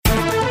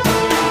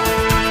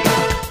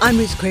I'm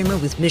Ruth Kramer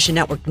with Mission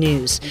Network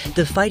News.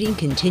 The fighting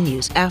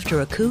continues after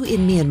a coup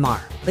in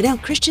Myanmar, but now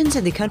Christians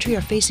in the country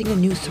are facing a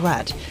new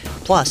threat.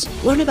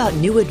 Plus, learn about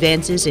new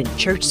advances in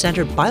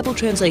church-centered Bible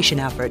translation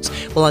efforts.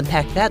 We'll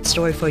unpack that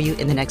story for you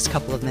in the next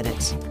couple of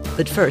minutes.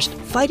 But first,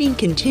 fighting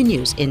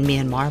continues in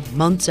Myanmar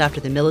months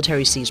after the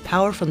military seized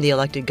power from the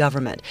elected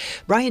government.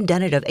 Brian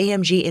Dennett of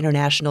AMG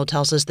International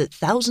tells us that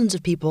thousands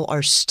of people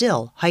are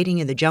still hiding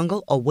in the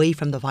jungle away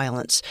from the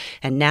violence.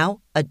 And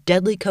now, a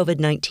deadly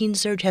COVID-19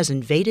 surge has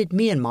invaded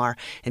Myanmar,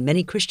 and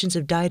many Christians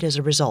have died as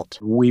a result.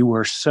 We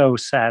were so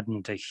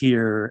saddened to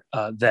hear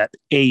that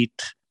 8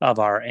 of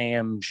our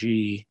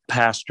AMG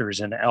pastors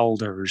and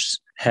elders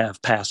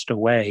have passed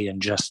away in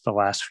just the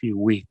last few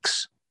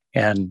weeks.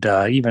 And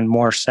even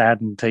more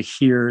saddened to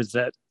hear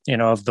that,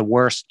 of the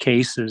worst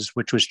cases,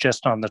 which was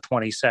just on the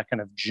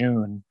 22nd of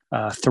June,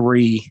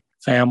 3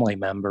 family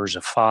members,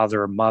 a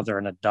father, a mother,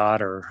 and a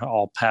daughter,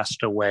 all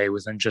passed away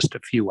within just a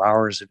few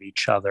hours of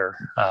each other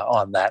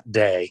on that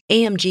day.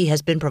 AMG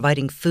has been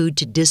providing food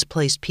to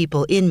displaced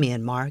people in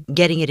Myanmar,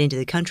 getting it into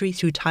the country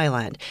through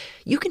Thailand.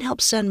 You can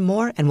help send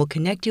more, and we'll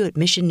connect you at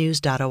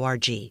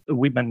missionnews.org.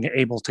 We've been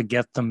able to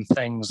get them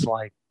things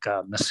like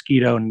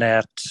mosquito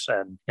nets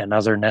and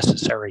other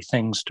necessary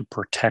things to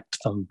protect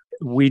them.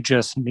 We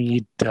just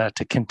need to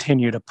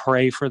continue to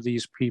pray for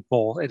these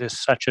people. It is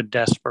such a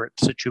desperate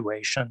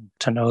situation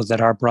to know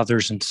that our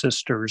brothers and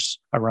sisters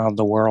around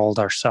the world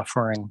are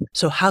suffering.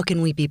 So how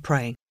can we be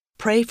praying?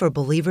 Pray for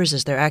believers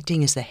as they're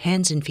acting as the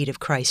hands and feet of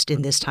Christ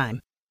in this time.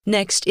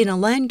 Next, in a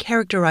land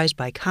characterized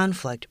by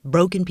conflict,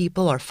 broken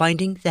people are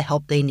finding the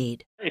help they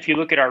need. If you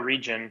look at our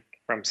region,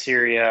 from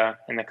Syria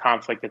and the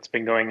conflict that's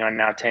been going on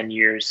now 10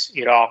 years,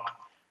 Iraq,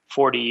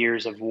 40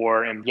 years of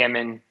war, and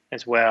Yemen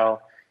as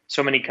well.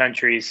 So many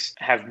countries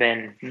have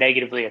been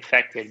negatively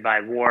affected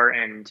by war,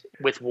 and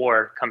with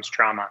war comes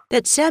trauma.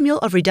 That's Samuel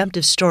of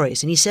Redemptive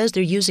Stories, and he says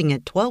they're using a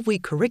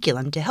 12-week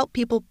curriculum to help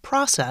people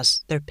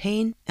process their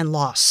pain and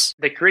loss.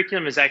 The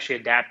curriculum is actually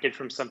adapted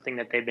from something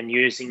that they've been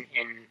using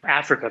in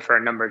Africa for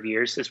a number of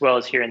years, as well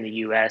as here in the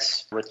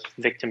U.S. with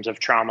victims of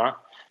trauma.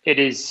 It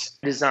is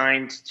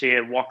designed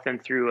to walk them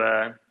through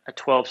a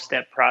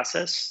 12-step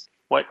process,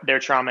 what their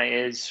trauma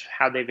is,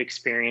 how they've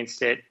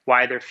experienced it,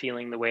 why they're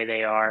feeling the way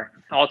they are,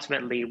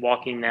 ultimately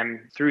walking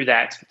them through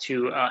that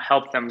to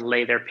help them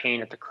lay their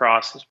pain at the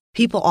cross.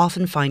 People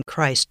often find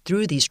Christ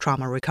through these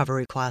trauma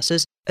recovery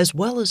classes, as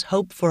well as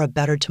hope for a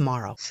better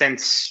tomorrow.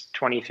 Since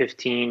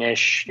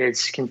 2015-ish,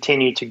 it's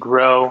continued to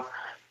grow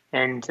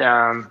and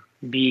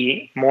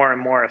be more and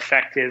more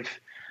effective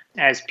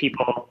as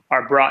people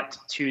are brought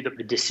to the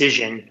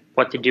decision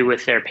what to do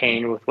with their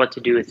pain, with what to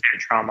do with their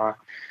trauma.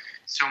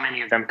 So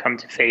many of them come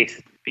to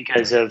faith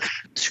because of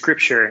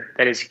scripture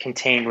that is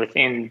contained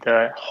within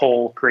the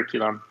whole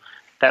curriculum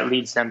that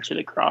leads them to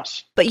the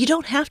cross. But you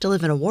don't have to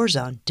live in a war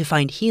zone to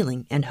find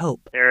healing and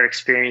hope. There are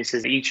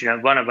experiences that each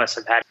one of us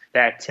have had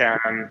that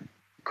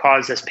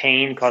cause us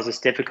pain, cause us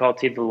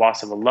difficulty, the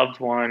loss of a loved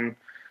one,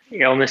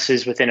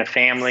 illnesses within a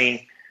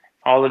family.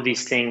 All of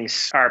these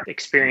things are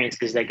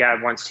experiences that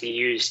God wants to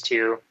use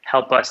to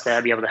help us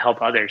to be able to help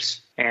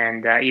others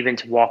and even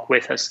to walk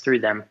with us through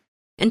them.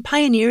 And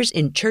pioneers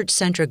in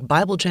church-centric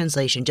Bible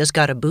translation just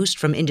got a boost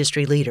from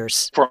industry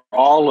leaders. For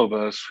all of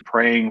us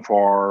praying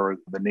for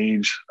the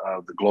needs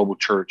of the global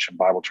church and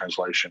Bible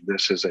translation,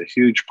 this is a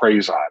huge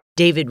praise item.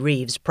 David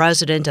Reeves,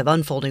 president of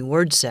Unfolding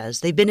Word,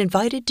 says they've been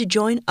invited to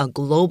join a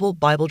global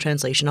Bible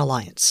translation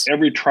alliance.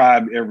 Every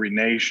tribe, every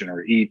nation,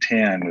 or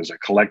E10, is a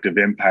collective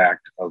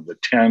impact of the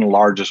 10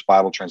 largest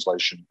Bible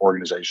translation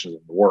organizations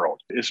in the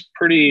world. It's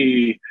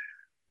pretty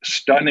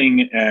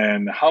stunning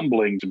and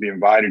humbling to be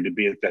invited to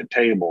be at that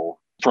table.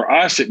 For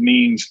us, it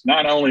means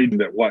not only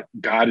that what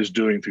God is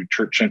doing through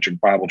church-centric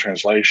Bible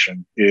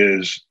translation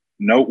is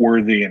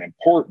noteworthy and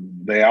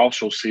important, they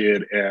also see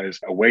it as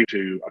a way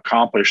to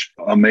accomplish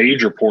a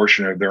major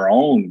portion of their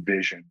own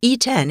vision.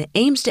 E10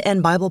 aims to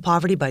end Bible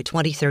poverty by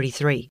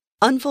 2033.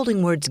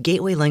 Unfolding Word's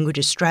Gateway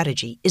Languages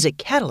strategy is a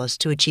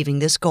catalyst to achieving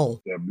this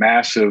goal. The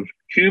massive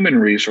human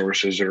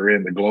resources that are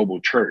in the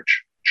global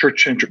church.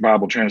 Church-centric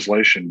Bible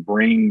translation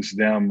brings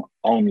them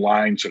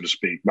online, so to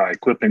speak, by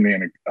equipping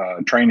them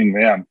and training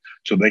them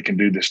so they can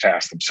do this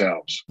task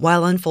themselves.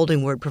 While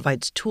Unfolding Word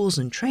provides tools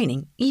and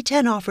training,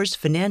 E10 offers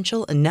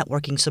financial and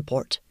networking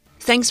support.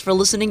 Thanks for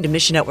listening to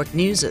Mission Network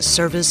News, a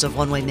service of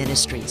One Way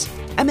Ministries.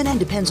 MNN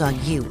depends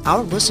on you,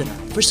 our listener,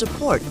 for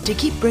support to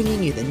keep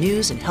bringing you the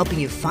news and helping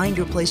you find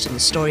your place in the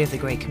story of the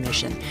Great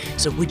Commission.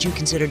 So would you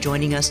consider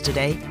joining us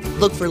today?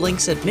 Look for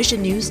links at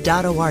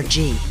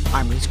missionnews.org.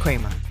 I'm Ruth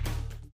Kramer.